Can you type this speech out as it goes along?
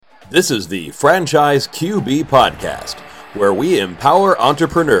This is the Franchise QB Podcast, where we empower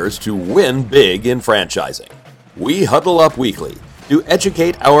entrepreneurs to win big in franchising. We huddle up weekly to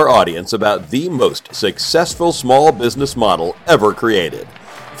educate our audience about the most successful small business model ever created,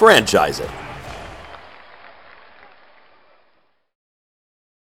 franchising.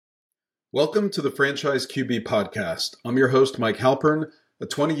 Welcome to the Franchise QB Podcast. I'm your host, Mike Halpern, a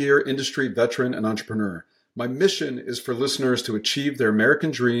 20-year industry veteran and entrepreneur. My mission is for listeners to achieve their American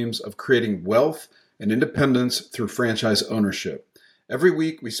dreams of creating wealth and independence through franchise ownership. Every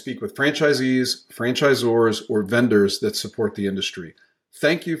week, we speak with franchisees, franchisors, or vendors that support the industry.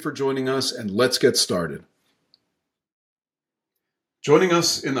 Thank you for joining us, and let's get started. Joining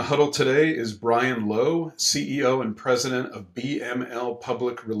us in the huddle today is Brian Lowe, CEO and President of BML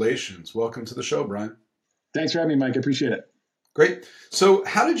Public Relations. Welcome to the show, Brian. Thanks for having me, Mike. I appreciate it. Great. So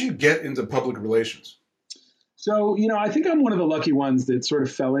how did you get into public relations? So, I think I'm one of the lucky ones that sort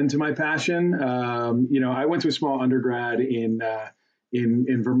of fell into my passion. I went to a small undergrad in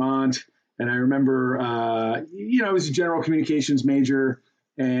Vermont, and I remember, I was a general communications major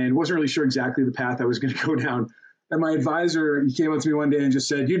and wasn't really sure exactly the path I was going to go down. And my advisor, he came up to me one day and just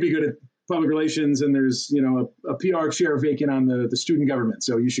said, "You'd be good at public relations, and there's, a PR chair vacant on the student government,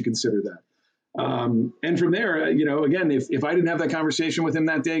 so you should consider that." And from there, again, if I didn't have that conversation with him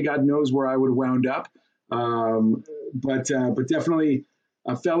that day, God knows where I would have wound up. But definitely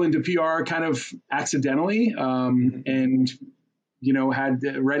fell into PR kind of accidentally, and had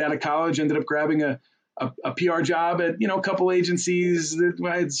right out of college ended up grabbing a PR job at a couple agencies that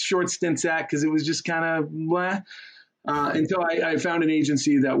I had short stints at because it was just kind of blah. Until I found an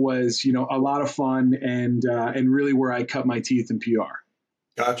agency that was a lot of fun and really where I cut my teeth in PR.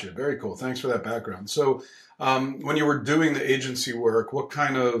 Gotcha. Very cool. Thanks for that background. So when you were doing the agency work, what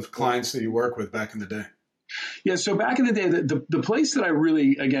kind of clients did you work with back in the day? Yeah, so back in the day, the place that I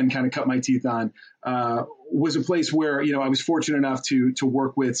really, again, kind of cut my teeth on was a place where, I was fortunate enough to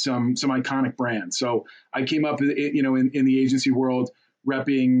work with some iconic brands. So I came up, in the agency world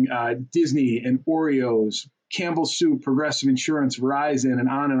repping Disney and Oreos, Campbell's Soup, Progressive Insurance, Verizon, and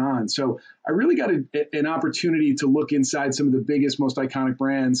on and on. So I really got an opportunity to look inside some of the biggest, most iconic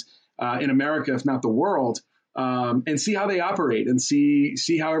brands in America, if not the world. And see how they operate and see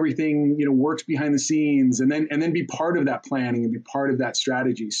how everything, works behind the scenes and then be part of that planning and be part of that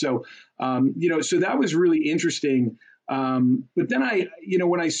strategy. So, so that was really interesting. But then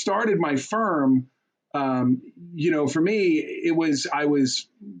when I started my firm, for me,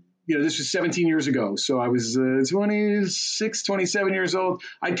 this was 17 years ago. So I was 26, 27 years old.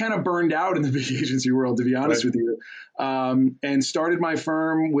 I'd kind of burned out in the big agency world, to be honest with you, and started my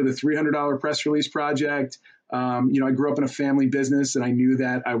firm with a $300 press release project. I grew up in a family business, and I knew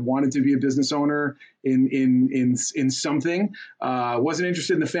that I wanted to be a business owner in something. Wasn't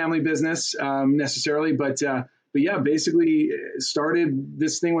interested in the family business necessarily, but yeah, basically started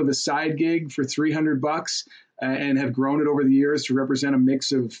this thing with a side gig for $300 and have grown it over the years to represent a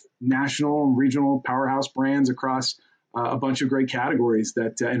mix of national and regional powerhouse brands across a bunch of great categories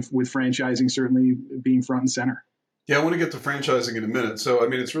and with franchising certainly being front and center. Yeah, I want to get to franchising in a minute. So,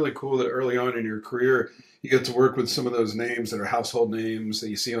 it's really cool that early on in your career, you get to work with some of those names that are household names that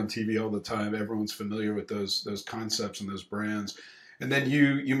you see on TV all the time. Everyone's familiar with those concepts and those brands. And then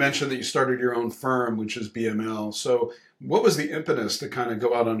you mentioned that you started your own firm, which is BML. So what was the impetus to kind of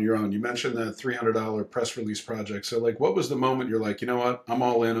go out on your own? You mentioned that $300 press release project. So what was the moment you're like, you know what, I'm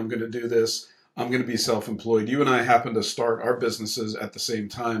all in, I'm going to do this. I'm going to be self-employed. You and I happened to start our businesses at the same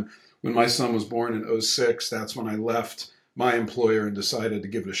time. When my son was born in 2006, that's when I left my employer and decided to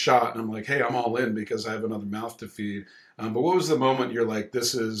give it a shot. And I'm like, hey, I'm all in because I have another mouth to feed. But what was the moment you're like,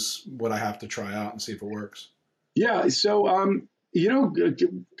 this is what I have to try out and see if it works? Yeah. So,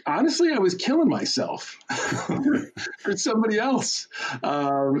 honestly, I was killing myself for somebody else,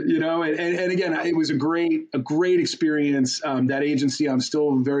 and again, it was a great experience. That agency I'm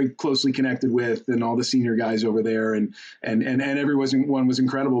still very closely connected with, and all the senior guys over there, and everyone was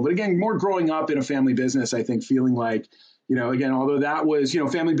incredible. But again, more growing up in a family business, I think feeling like, again, although that was,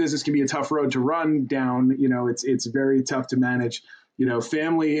 family business can be a tough road to run down, it's very tough to manage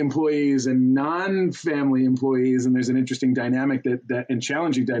family employees and non-family employees. And there's an interesting dynamic that and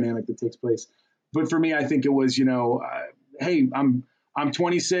challenging dynamic that takes place. But for me, I think it was, hey, I'm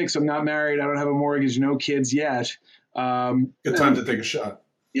 26. I'm not married. I don't have a mortgage, no kids yet. Good time to take a shot.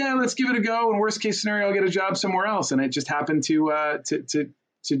 Yeah, let's give it a go. And worst case scenario, I'll get a job somewhere else. And it just happened to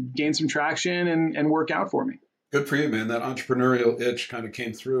gain some traction and work out for me. Good for you, man. That entrepreneurial itch kind of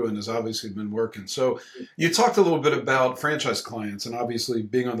came through and has obviously been working. So you talked a little bit about franchise clients, and obviously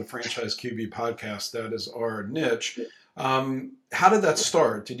being on the Franchise QB podcast, that is our niche. How did that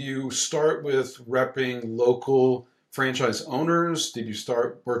start? Did you start with repping local franchise owners? Did you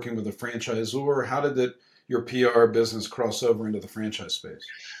start working with a franchisor? How did your PR business cross over into the franchise space?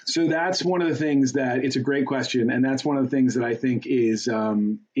 So that's one of the things that it's a great question, and that's one of the things that I think is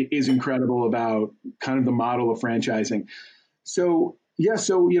incredible about kind of the model of franchising. So yeah,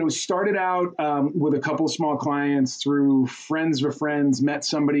 so started out with a couple of small clients through friends of friends. Met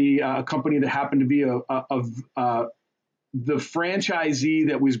somebody, a company that happened to be the franchisee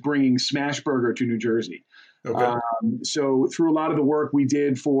that was bringing Smashburger to New Jersey. Okay. So through a lot of the work we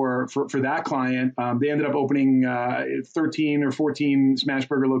did for that client, they ended up opening 13 or 14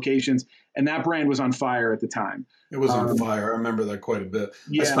 Smashburger locations, and that brand was on fire at the time. It was on fire. I remember that quite a bit.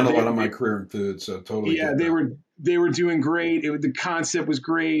 Yeah, I spent a lot of my career in food, so totally. Yeah, they were doing great. The concept was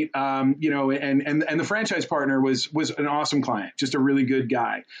great, and the franchise partner was an awesome client, just a really good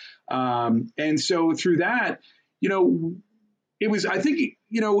guy. And so through that, it was, I think,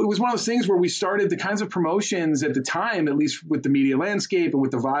 it was one of those things where we started the kinds of promotions at the time, at least with the media landscape and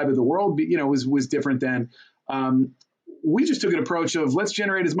with the vibe of the world, was different then. We just took an approach of let's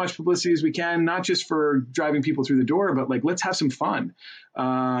generate as much publicity as we can, not just for driving people through the door, but like, let's have some fun.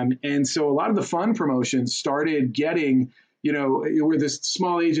 And so a lot of the fun promotions started getting, we're this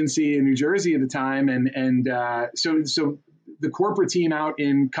small agency in New Jersey at the time. So the corporate team out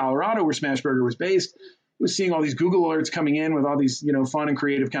in Colorado where Smashburger was based was seeing all these Google alerts coming in with all these, fun and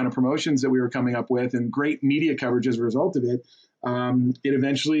creative kind of promotions that we were coming up with and great media coverage as a result of it.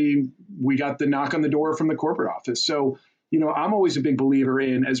 We got the knock on the door from the corporate office. So, I'm always a big believer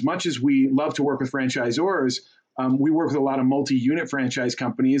in, as much as we love to work with franchisors, we work with a lot of multi-unit franchise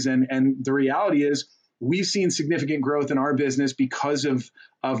companies. And the reality is we've seen significant growth in our business because of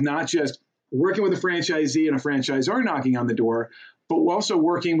not just working with a franchisee and a franchisor knocking on the door, but also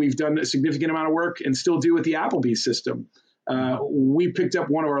we've done a significant amount of work and still do with the Applebee's system. We picked up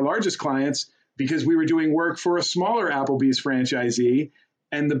one of our largest clients because we were doing work for a smaller Applebee's franchisee,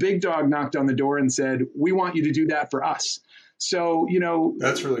 and the big dog knocked on the door and said, "We want you to do that for us." So,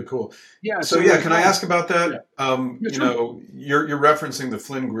 that's really cool. Yeah. So can I ask about that? Yeah. Sure. You're referencing the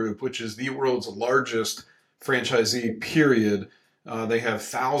Flynn Group, which is the world's largest franchisee, period. They have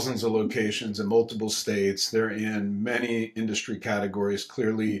thousands of locations in multiple states. They're in many industry categories,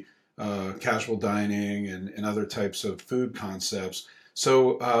 clearly casual dining and other types of food concepts.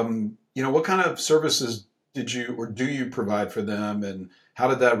 So, what kind of services do you provide for them, and how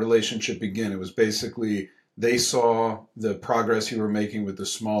did that relationship begin? It was basically they saw the progress you were making with the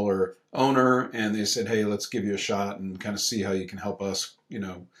smaller owner, and they said, "Hey, let's give you a shot and kind of see how you can help us,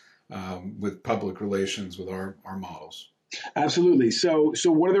 with public relations with our models." Absolutely. So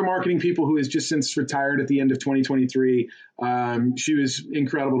one of their marketing people who has just since retired at the end of 2023, she was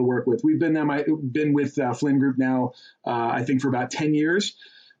incredible to work with. I've been with Flynn Group now, I think for about 10 years.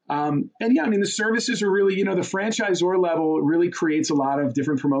 The services are really, the franchisor level really creates a lot of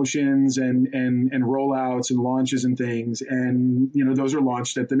different promotions and rollouts and launches and things. And, those are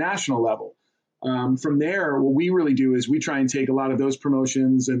launched at the national level. From there, what we really do is we try and take a lot of those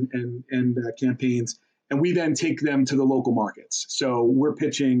promotions and campaigns, and we then take them to the local markets. So we're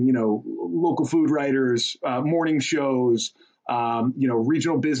pitching, local food writers, morning shows,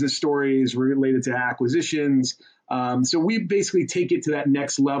 regional business stories related to acquisitions. So we basically take it to that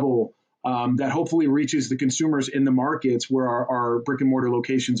next level that hopefully reaches the consumers in the markets where our brick and mortar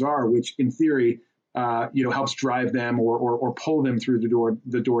locations are, which in theory, helps drive them or pull them through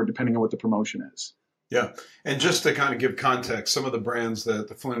the door, depending on what the promotion is. Yeah. And just to kind of give context, some of the brands that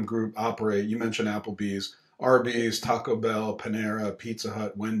the Flynn Group operate, you mentioned Applebee's, Arby's, Taco Bell, Panera, Pizza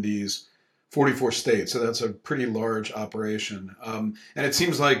Hut, Wendy's, 44 states. So that's a pretty large operation. And it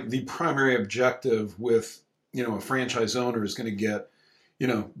seems like the primary objective with, a franchise owner is going to get,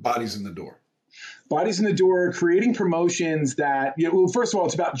 bodies in the door. Bodies in the door, creating promotions that, first of all,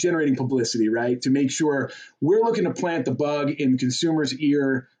 it's about generating publicity, right? To make sure we're looking to plant the bug in consumers'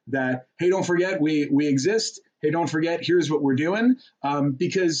 ear that, hey, don't forget, we exist. Hey, don't forget, here's what we're doing.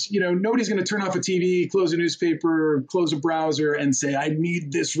 Because, nobody's going to turn off a TV, close a newspaper, close a browser and say, I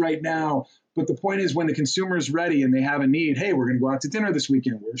need this right now. But the point is when the consumer is ready and they have a need, hey, we're going to go out to dinner this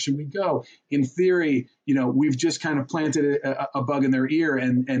weekend. Where should we go? In theory, we've just kind of planted a bug in their ear,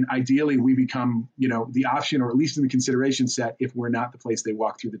 and ideally we become, the option, or at least in the consideration set, if we're not the place they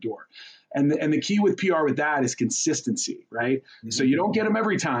walk through the door. And the key with PR with that is consistency, right? Mm-hmm. So you don't get them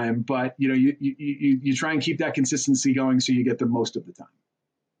every time, but you try and keep that consistency going so you get them most of the time.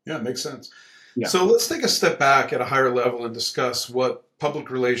 Yeah, it makes sense. Yeah. So let's take a step back at a higher level and discuss what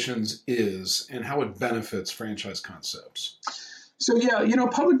public relations is and how it benefits franchise concepts. So yeah,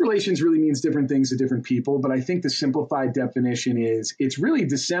 public relations really means different things to different people, but I think the simplified definition is it's really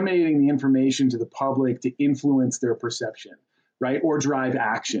disseminating the information to the public to influence their perception, right? Or drive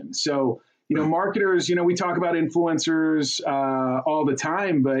action. So, marketers, we talk about influencers all the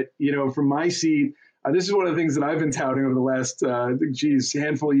time, but, from my seat, this is one of the things that I've been touting over the last,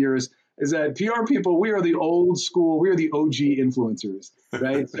 handful of years, is that PR people, we are the old school, we are the OG influencers,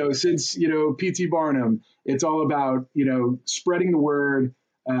 right? So since, P.T. Barnum, it's all about, spreading the word,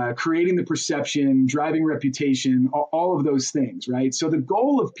 creating the perception, driving reputation, all of those things, right? So the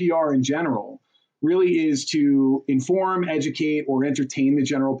goal of PR in general really is to inform, educate, or entertain the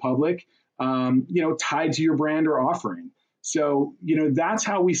general public, tied to your brand or offering. So, that's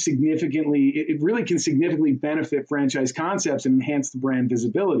how we it really can significantly benefit franchise concepts and enhance the brand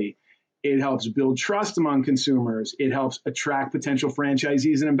visibility. It helps build trust among consumers. It helps attract potential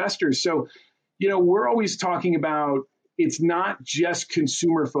franchisees and investors. So, we're always talking about it's not just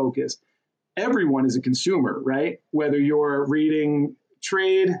consumer focused. Everyone is a consumer, right? Whether you're reading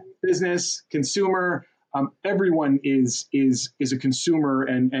trade, business, consumer, everyone is a consumer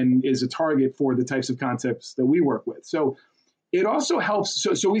and is a target for the types of concepts that we work with. So it also helps.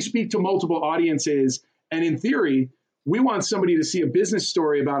 So we speak to multiple audiences, and in theory, we want somebody to see a business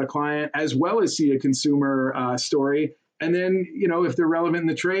story about a client as well as see a consumer story. And then, if they're relevant in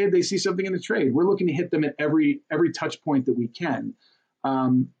the trade, they see something in the trade. We're looking to hit them at every touch point that we can.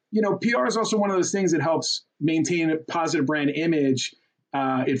 PR is also one of those things that helps maintain a positive brand image.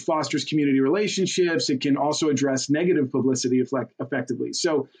 It fosters community relationships. It can also address negative publicity effectively.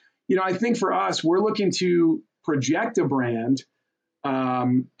 So, I think for us, we're looking to project a brand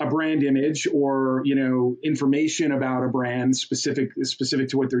image, or information about a brand specific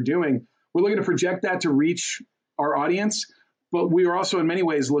to what they're doing. We're looking to project that to reach our audience, but we are also in many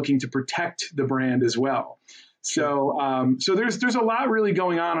ways looking to protect the brand as well. So there's a lot really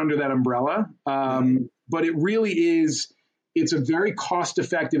going on under that umbrella, but it really is. It's a very cost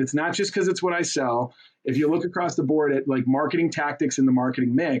effective. It's not just because it's what I sell. If you look across the board at like marketing tactics in the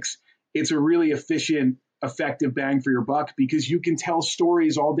marketing mix, it's a really efficient, effective bang for your buck because you can tell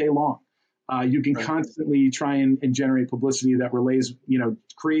stories all day long. You can constantly try and generate publicity that relays,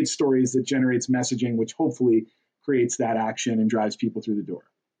 creates stories that generates messaging, which hopefully creates that action and drives people through the door.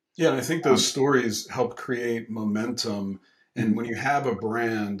 Yeah, and I think those stories help create momentum. And when you have a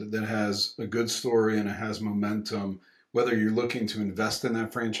brand that has a good story and it has momentum, whether you're looking to invest in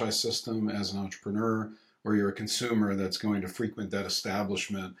that franchise system as an entrepreneur or you're a consumer that's going to frequent that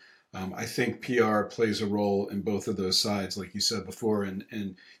establishment, I think PR plays a role in both of those sides, like you said before. And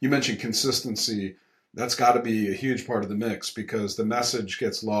you mentioned consistency. That's got to be a huge part of the mix because the message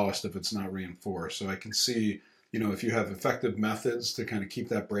gets lost if it's not reinforced. So I can see, if you have effective methods to kind of keep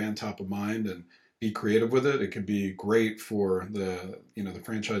that brand top of mind and be creative with it, it could be great for the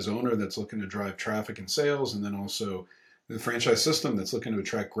franchise owner that's looking to drive traffic and sales, and then also the franchise system that's looking to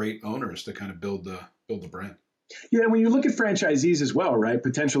attract great owners to kind of build the brand. Yeah, when you look at franchisees as well, right?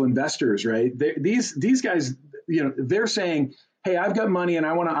 Potential investors, right? These guys, they're saying, "Hey, I've got money and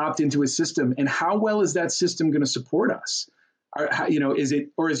I want to opt into a system. And how well is that system going to support us? Is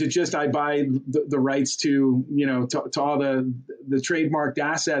it just I buy the rights to all the trademarked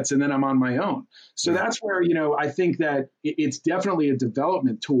assets and then I'm on my own?" So that's where I think that it's definitely a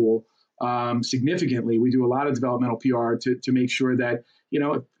development tool. Significantly, we do a lot of developmental PR to make sure that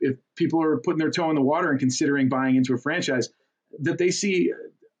if people are putting their toe in the water and considering buying into a franchise, that they see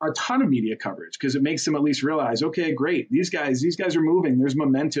a ton of media coverage because it makes them at least realize, okay, great, these guys are moving. There's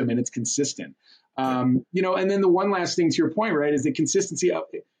momentum and it's consistent. And then the one last thing to your point, right, is the consistency.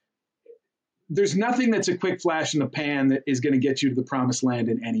 There's nothing that's a quick flash in the pan that is going to get you to the promised land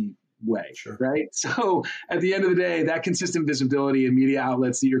in any way, right? So at the end of the day, that consistent visibility in media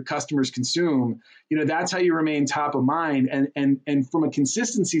outlets that your customers consume, that's how you remain top of mind. And from a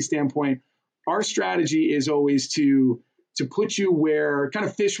consistency standpoint, our strategy is always to put you kind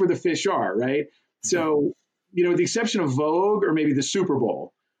of fish where the fish are, right? So, with the exception of Vogue or maybe the Super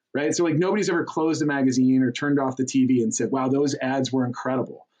Bowl, right? So like nobody's ever closed a magazine or turned off the TV and said, wow, those ads were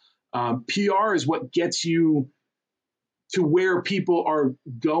incredible. PR is what gets you to where people are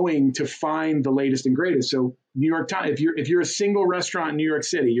going to find the latest and greatest. So New York Times, if you're a single restaurant in New York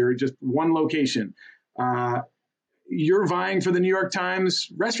City, you're just one location, you're vying for the New York Times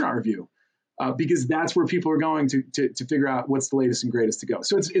restaurant review because that's where people are going to figure out what's the latest and greatest to go.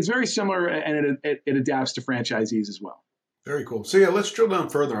 So it's very similar, and it adapts to franchisees as well. Very cool. So yeah, let's drill down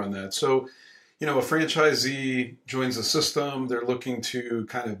further on that. So, a franchisee joins the system, they're looking to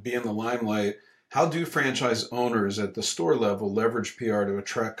kind of be in the limelight. How do franchise owners at the store level leverage PR to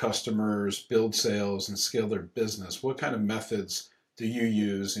attract customers, build sales, and scale their business? What kind of methods do you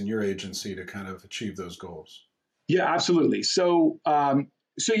use in your agency to kind of achieve those goals? Yeah, absolutely.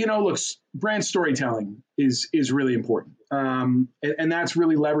 Look, brand storytelling is really important, and that's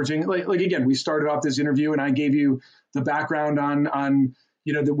really leveraging. Like again, we started off this interview, and I gave you the background on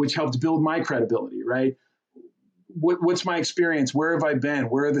which helped build my credibility, right? What's my experience? Where have I been?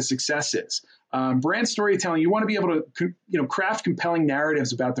 Where are the successes? Brand storytelling. You want to be able to craft compelling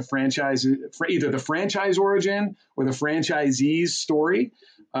narratives about the franchise, for either the franchise origin or the franchisee's story.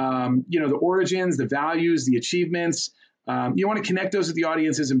 The origins, the values, the achievements. You want to connect those with the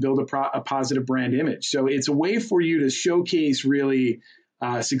audiences and build a positive brand image. So it's a way for you to showcase really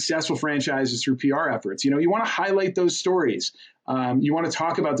successful franchises through PR efforts. You want to highlight those stories. You want to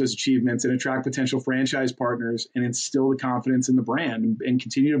talk about those achievements and attract potential franchise partners and instill the confidence in the brand and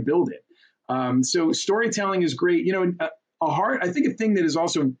continue to build it. So storytelling is great. I think a thing that is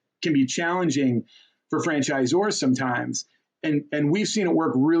also can be challenging for franchisors sometimes, and we've seen it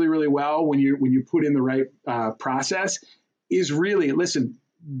work really, really well when you put in the right process, is really, listen,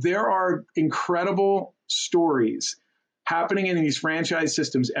 there are incredible stories happening in these franchise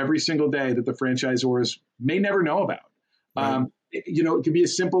systems every single day that the franchisors may never know about. Right. It could be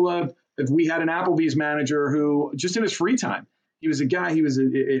as simple of if we had an Applebee's manager who just in his free time, he was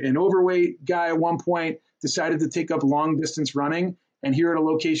an overweight guy at one point, decided to take up long distance running. And here at a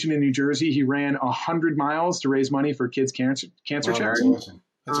location in New Jersey, he ran 100 miles to raise money for kids' cancer charity. That's awesome.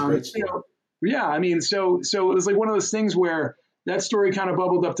 That's a great story. So it was like one of those things where that story kind of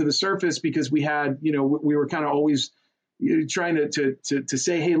bubbled up to the surface because we had, we were kind of always trying to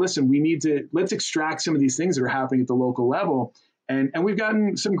say, hey, listen, let's extract some of these things that are happening at the local level. And we've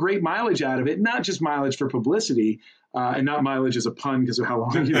gotten some great mileage out of it, not just mileage for publicity, and not mileage as a pun because of how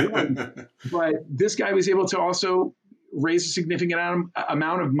long you run. But this guy was able to also raise a significant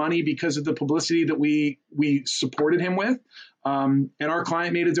amount of money because of the publicity that we supported him with. And our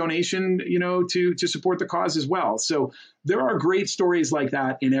client made a donation, to support the cause as well. So there are great stories like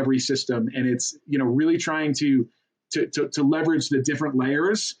that in every system. And it's, really trying to leverage the different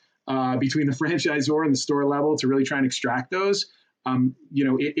layers between the franchisor and the store level to really try and extract those.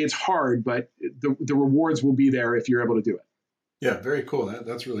 It's hard, but the rewards will be there if you're able to do it. Yeah, very cool.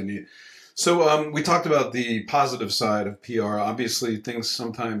 That's really neat. So we talked about the positive side of PR. Obviously, things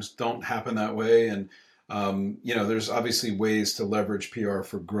sometimes don't happen that way. And, there's obviously ways to leverage PR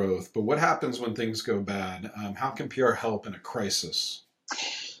for growth. But what happens when things go bad? How can PR help in a crisis?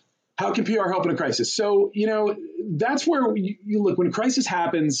 How can PR help in a crisis? So, that's where you look. When a crisis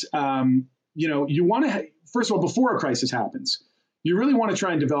happens, you want to, first of all, before a crisis happens, you really want to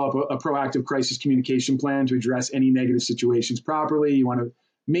try and develop a proactive crisis communication plan to address any negative situations properly. You want to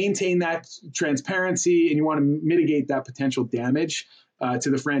maintain that transparency, and you want to mitigate that potential damage to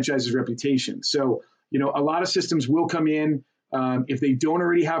the franchise's reputation. So, a lot of systems will come in. If they don't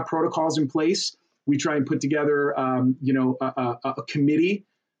already have protocols in place, we try and put together, a committee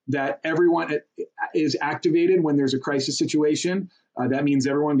that everyone is activated when there's a crisis situation. That means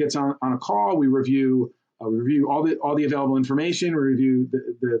everyone gets on a call. We review all the available information. We review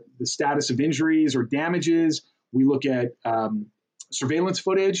the status of injuries or damages. We look at surveillance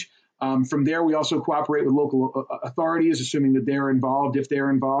footage. From there, we also cooperate with local authorities, assuming that they're involved, if they're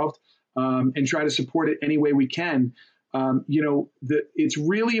involved, and try to support it any way we can. It's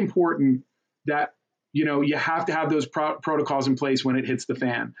really important that you have to have those protocols in place when it hits the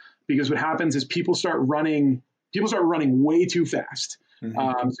fan, because what happens is people start running way too fast.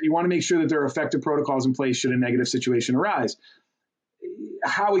 Mm-hmm. So you want to make sure that there are effective protocols in place should a negative situation arise.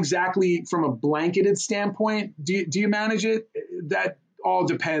 How exactly, from a blanketed standpoint, do you manage it? That all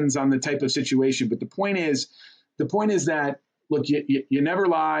depends on the type of situation. But the point is that, look, you never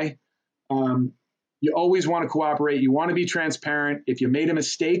lie. You always want to cooperate. You want to be transparent. If you made a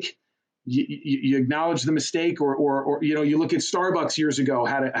mistake, you acknowledge the mistake, or you look at Starbucks years ago,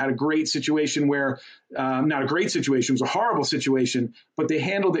 had a great situation where, not a great situation, it was a horrible situation, but they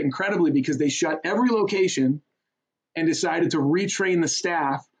handled it incredibly because they shut every location and decided to retrain the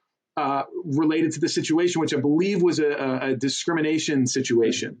staff related to the situation, which I believe was a discrimination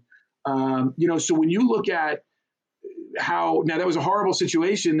situation. So when you look at how, now that was a horrible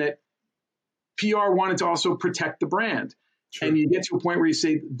situation that PR wanted to also protect the brand. Sure. And you get to a point where you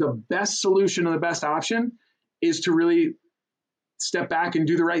say the best solution and the best option is to really step back and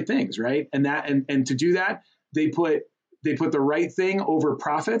do the right things, right? And to do that, they put the right thing over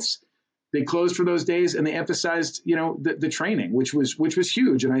profits. They closed for those days, and they emphasized, the training, which was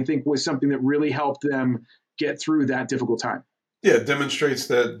huge, and I think was something that really helped them get through that difficult time. Yeah, it demonstrates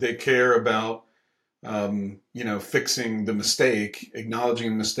that they care about fixing the mistake, acknowledging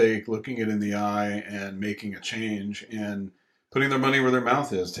the mistake, looking it in the eye, and making a change, and putting their money where their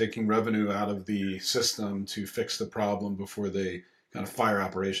mouth is, taking revenue out of the system to fix the problem before they kind of fire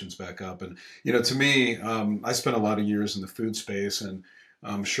operations back up. And, to me, I spent a lot of years in the food space, and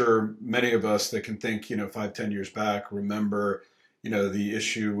I'm sure many of us that can think, 5, 10 years back, remember, the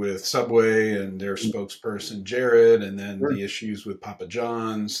issue with Subway and their spokesperson, Jared, and then the issues with Papa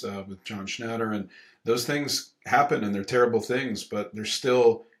John's, with John Schnatter. And those things happen, and they're terrible things, but they're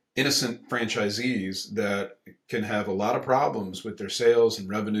still innocent franchisees that can have a lot of problems with their sales and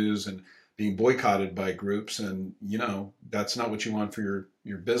revenues and being boycotted by groups. And, that's not what you want for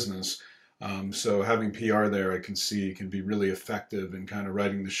your business. So having PR there, I can see can be really effective in kind of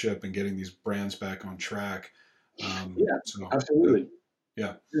righting the ship and getting these brands back on track. Absolutely.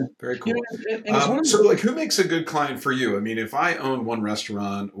 Yeah, very cool. So who makes a good client for you? I mean, if I own one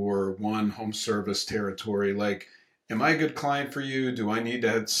restaurant or one home service territory, am I a good client for you? Do I need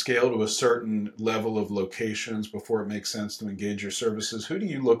to scale to a certain level of locations before it makes sense to engage your services? Who do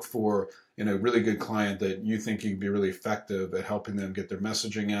you look for in a really good client that you think you can be really effective at helping them get their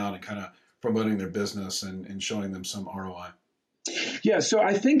messaging out and kind of promoting their business and showing them some ROI? Yeah, so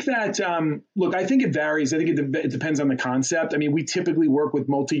I think that, I think it varies. I think it depends on the concept. I mean, we typically work with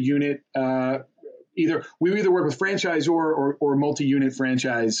multi-unit, we either work with franchisor or multi-unit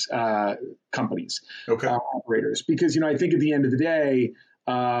franchise companies, operators, because, I think at the end of the day,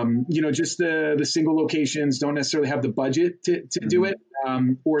 just the single locations don't necessarily have the budget to do it.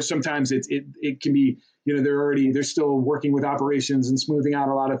 Or sometimes it can be, they're still working with operations and smoothing out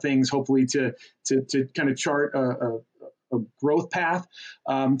a lot of things, hopefully to kind of chart a growth path.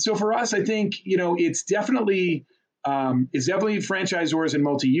 So for us, I think, it's definitely franchisors and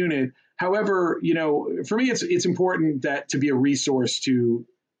multi-unit. However, for me, it's important that to be a resource to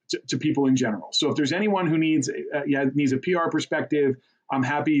people in general. So if there's anyone who needs a PR perspective, I'm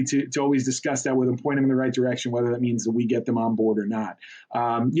happy to always discuss that with them, point them in the right direction, whether that means that we get them on board or not.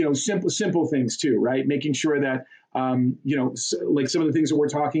 Simple things too, right? Making sure that, like some of the things that we're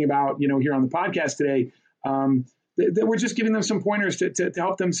talking about, here on the podcast today, that we're just giving them some pointers to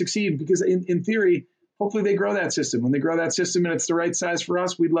help them succeed, because in theory, hopefully they grow that system. When they grow that system and it's the right size for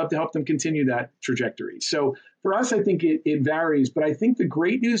us, we'd love to help them continue that trajectory. So for us, I think it varies, but I think the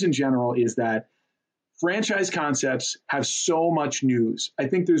great news in general is that franchise concepts have so much news. I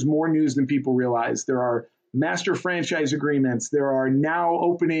think there's more news than people realize. There are master franchise agreements. There are now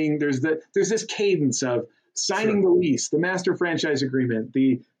opening. There's this cadence of signing the lease, the master franchise agreement,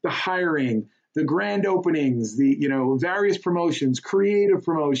 the hiring, the grand openings, the various promotions, creative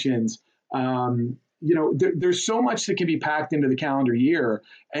promotions. There's so much that can be packed into the calendar year,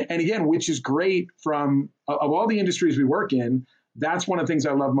 and again, which is great. Of all the industries we work in, that's one of the things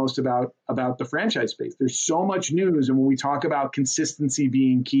I love most about the franchise space. There's so much news, and when we talk about consistency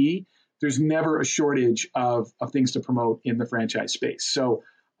being key, there's never a shortage of things to promote in the franchise space. So,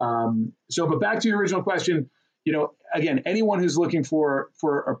 but back to your original question. Again, anyone who's looking for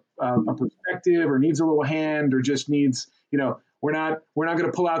a perspective or needs a little hand or just needs, we're not going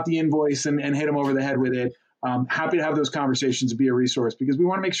to pull out the invoice and hit them over the head with it. Happy to have those conversations and be a resource, because we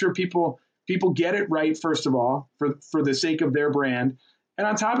want to make sure people get it right, first of all, for the sake of their brand. And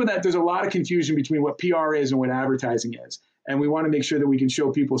on top of that, there's a lot of confusion between what PR is and what advertising is. And we want to make sure that we can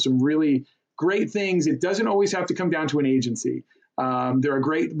show people some really great things. It doesn't always have to come down to an agency. There are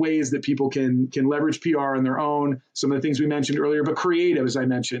great ways that people can leverage PR on their own. Some of the things we mentioned earlier, but creative, as I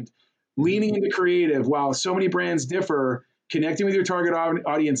mentioned, leaning into creative. While so many brands differ, connecting with your target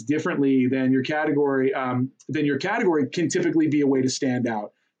audience differently than your category can typically be a way to stand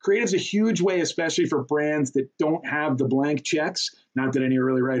out. Creative is a huge way, especially for brands that don't have the blank checks. Not that any are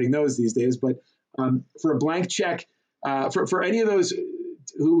really writing those these days, but for a blank check, for any of those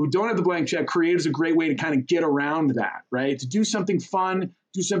who don't have the blank check, creative is a great way to kind of get around that, right? To do something fun,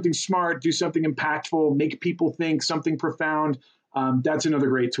 do something smart, do something impactful, make people think, something profound. That's another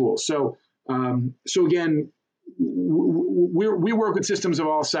great tool. So again, we work with systems of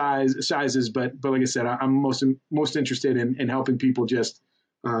all sizes, but like I said, I'm most interested in helping people just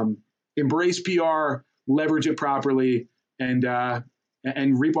embrace PR, leverage it properly, and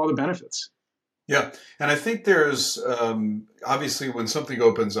reap all the benefits. Yeah. And I think there's obviously when something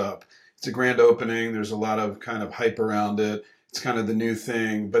opens up, it's a grand opening. There's a lot of kind of hype around it. It's kind of the new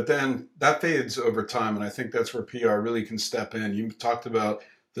thing, but then that fades over time. And I think that's where PR really can step in. You talked about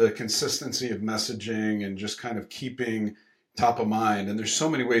the consistency of messaging and just kind of keeping top of mind. And there's so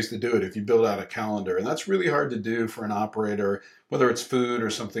many ways to do it if you build out a calendar. And that's really hard to do for an operator, whether it's food or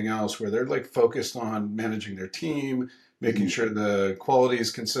something else, where they're like focused on managing their team, making sure the quality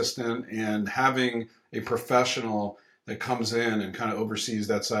is consistent, and having a professional that comes in and kind of oversees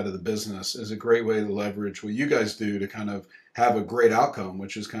that side of the business is a great way to leverage what you guys do to kind of have a great outcome,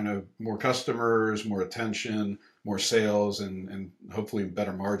 which is kind of more customers, more attention, more sales, and hopefully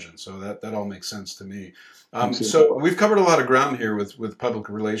better margins. So that all makes sense to me. So we've covered a lot of ground here with public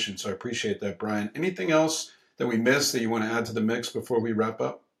relations. So I appreciate that, Brian. Anything else that we missed that you want to add to the mix before we wrap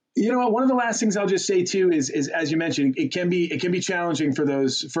up? You know what? One of the last things I'll just say too is as you mentioned, it can be challenging for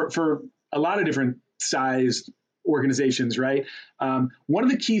for a lot of different sized organizations, right? One of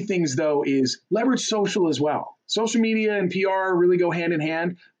the key things though is leverage social as well. Social media and PR really go hand in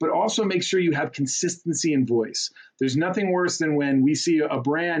hand, but also make sure you have consistency in voice. There's nothing worse than when we see a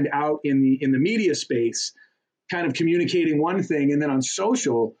brand out in the media space kind of communicating one thing, and then on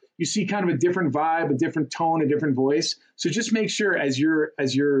social you see kind of a different vibe, a different tone, a different voice. So just make sure as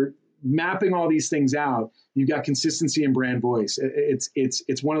you're mapping all these things out, you've got consistency in brand voice.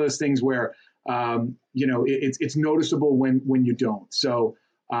 It's one of those things where it's noticeable when you don't. So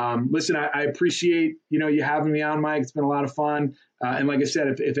listen, I appreciate you having me on, Mike. It's been a lot of fun. And like I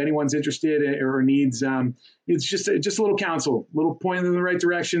said, if anyone's interested or needs, it's just a little counsel, little point in the right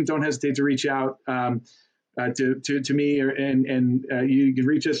direction, don't hesitate to reach out to me, and you can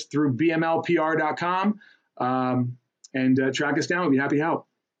reach us through bmlpr.com and track us down. We'd be happy to help.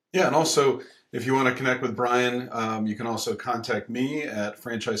 Yeah, and also if you want to connect with Brian, you can also contact me at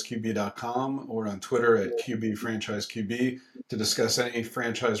franchiseqb.com or on Twitter at QBFranchiseQB to discuss any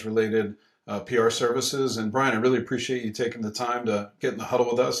franchise-related PR services. And Brian, I really appreciate you taking the time to get in the huddle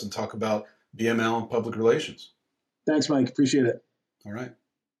with us and talk about BML and public relations. Thanks, Mike. Appreciate it. All right.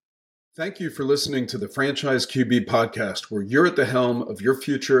 Thank you for listening to the Franchise QB podcast, where you're at the helm of your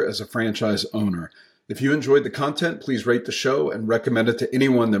future as a franchise owner. If you enjoyed the content, please rate the show and recommend it to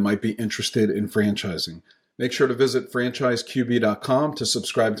anyone that might be interested in franchising. Make sure to visit franchiseqb.com to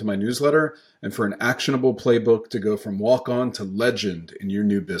subscribe to my newsletter and for an actionable playbook to go from walk-on to legend in your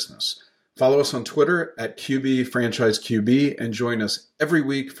new business. Follow us on Twitter at QBFranchiseQB and join us every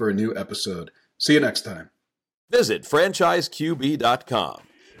week for a new episode. See you next time. Visit franchiseqb.com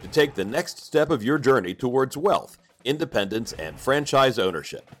to take the next step of your journey towards wealth, independence, and franchise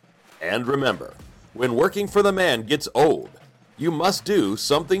ownership. And remember, when working for the man gets old, you must do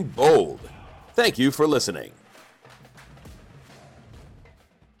something bold. Thank you for listening.